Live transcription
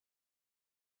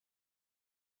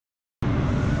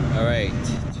Alright,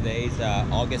 today's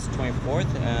August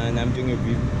 24th and I'm doing a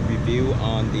review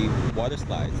on the water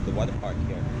slides, the water park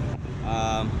here.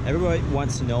 Everybody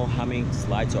wants to know how many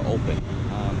slides are open.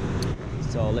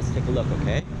 So let's take a look,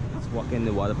 okay? Let's walk in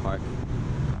the water park.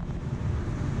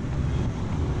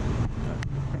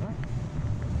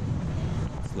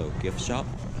 It's a little gift shop.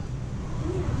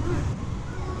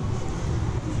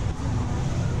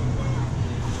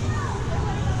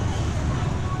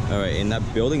 Alright, in that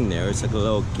building there, it's like a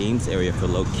little games area for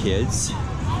little kids.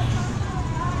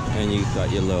 And you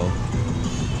got your little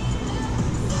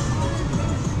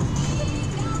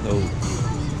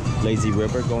lazy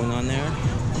river going on there.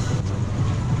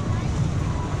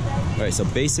 Alright, so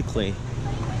basically,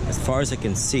 as far as I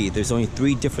can see, there's only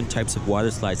 3 different types of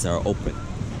water slides that are open.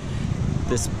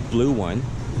 This blue one,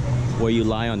 where you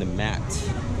lie on the mat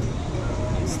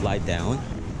and slide down.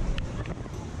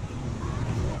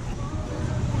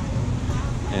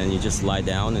 And you just lie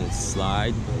down and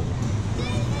slide.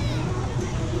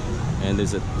 And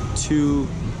there's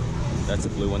that's a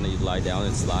blue one that you lie down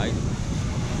and slide.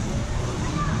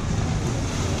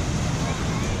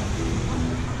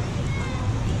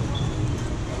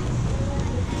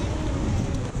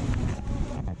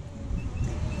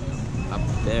 Up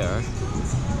there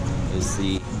is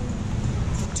the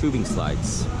tubing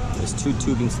slides. There's 2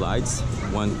 tubing slides,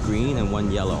 one green and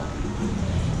one yellow.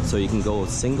 So you can go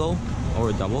single or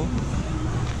a double.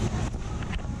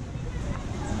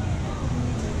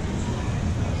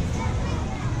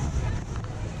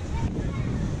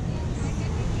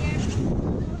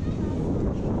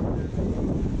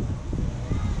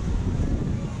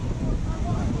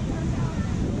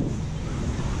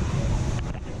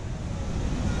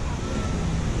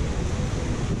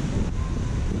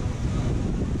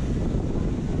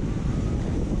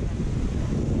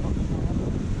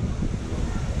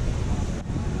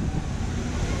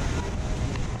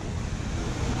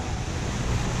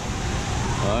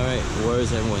 Alright, where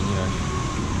is everyone here?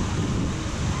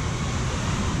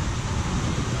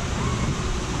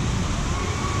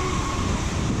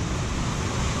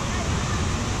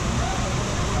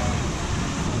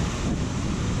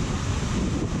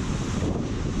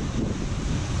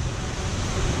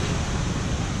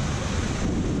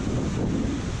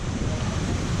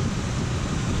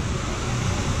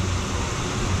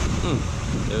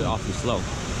 They're awfully slow.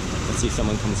 Let's see if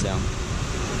someone comes down.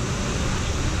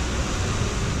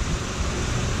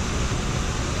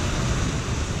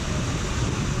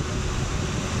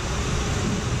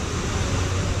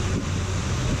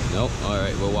 Nope.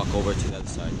 Alright, we'll walk over to the other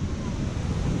side.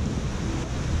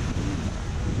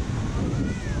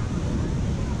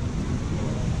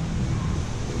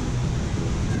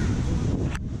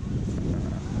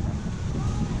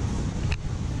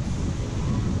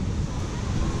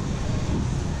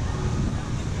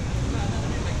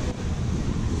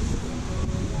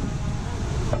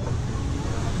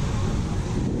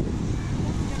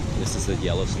 This is the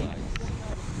yellow slide.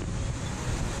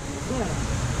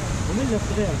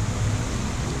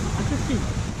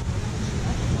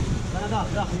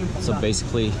 So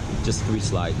basically, just 3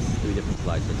 slides, 3 different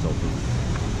slides that's open.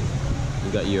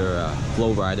 You got your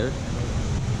flow rider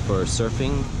for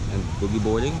surfing and boogie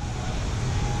boarding.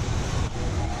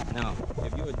 Now,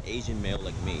 if you're an Asian male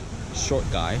like me, short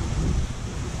guy,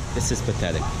 this is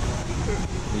pathetic.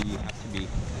 You have to be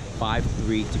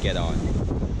 5'3" to get on.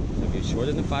 So if you're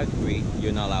shorter than 5'3",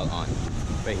 you're not allowed on.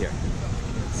 Right here.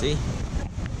 See?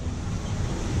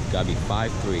 Gotta be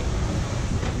 5'3".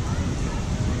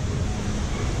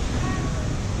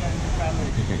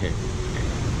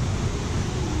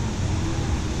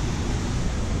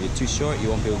 If you're too short, you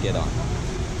won't be able to get on.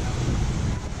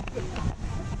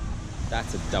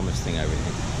 That's the dumbest thing I ever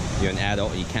think. You're an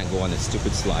adult, you can't go on a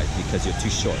stupid slide because you're too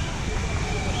short.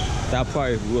 That'll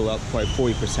probably rule out probably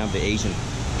 40% of the Asian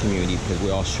community because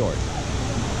we're all short.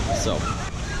 So,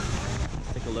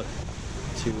 let's take a look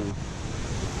to...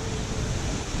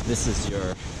 This is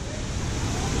your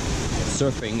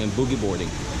surfing and boogie boarding.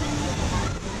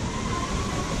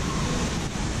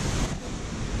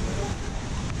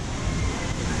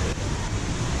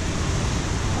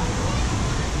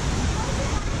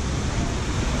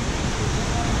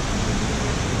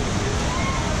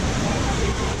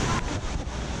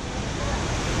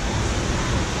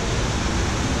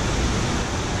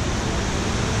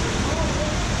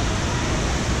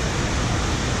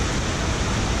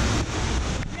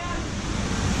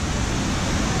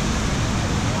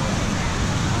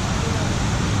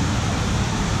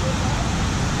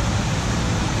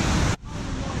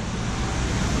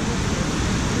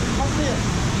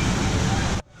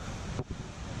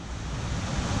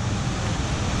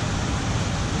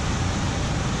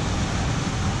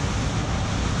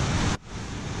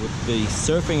 the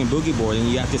surfing and boogie boarding,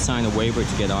 you have to sign a waiver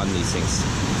to get on these things.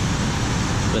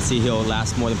 Let's see, he'll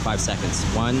last more than 5 seconds.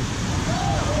 One,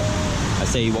 I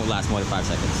say he won't last more than 5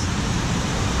 seconds.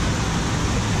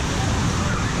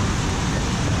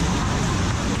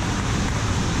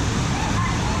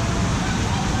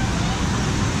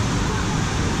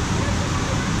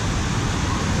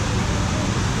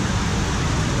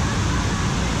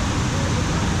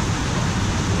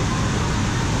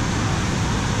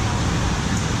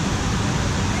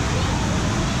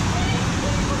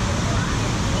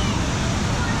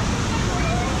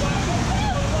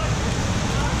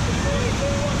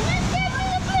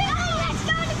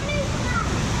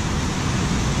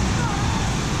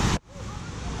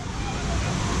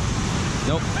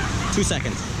 Nope, 2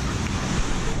 seconds.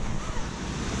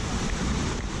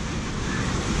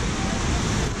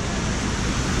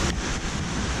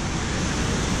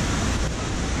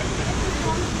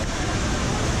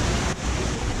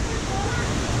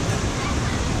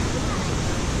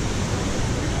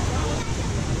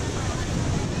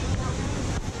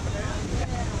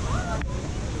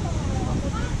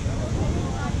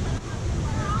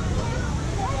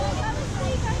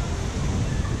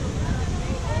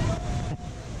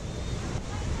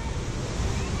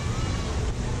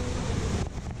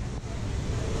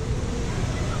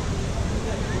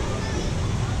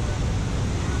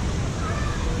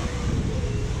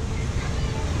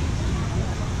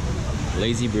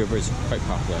 Lazy river is quite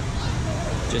popular.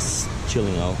 Just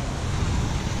chilling out.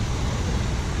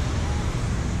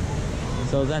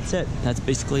 So that's it. That's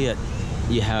basically it.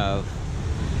 You have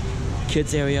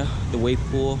kids area, the wave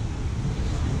pool,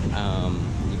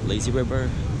 lazy river,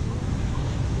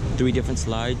 3 different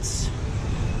slides.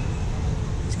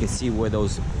 As you can see where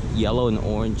those yellow and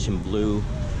orange and blue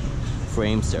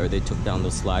frames there, they took down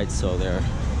those slides, so they're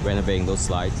renovating those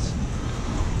slides.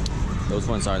 Those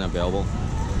ones aren't available.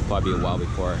 Probably a while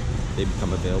before they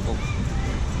become available.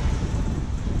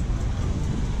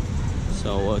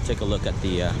 So we'll take a look at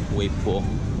the wave pool.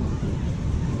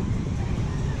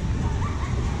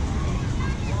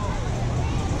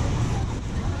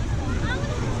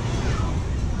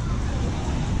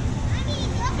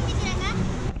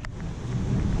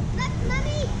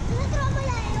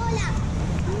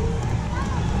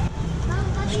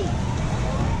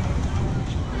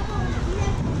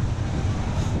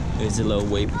 There's a little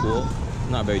wave pool,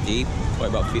 not very deep, probably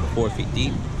about 4 feet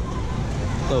deep.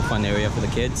 A little fun area for the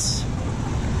kids.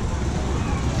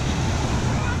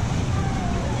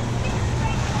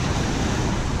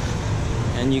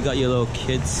 And you got your little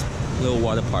kids, little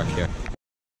water park here.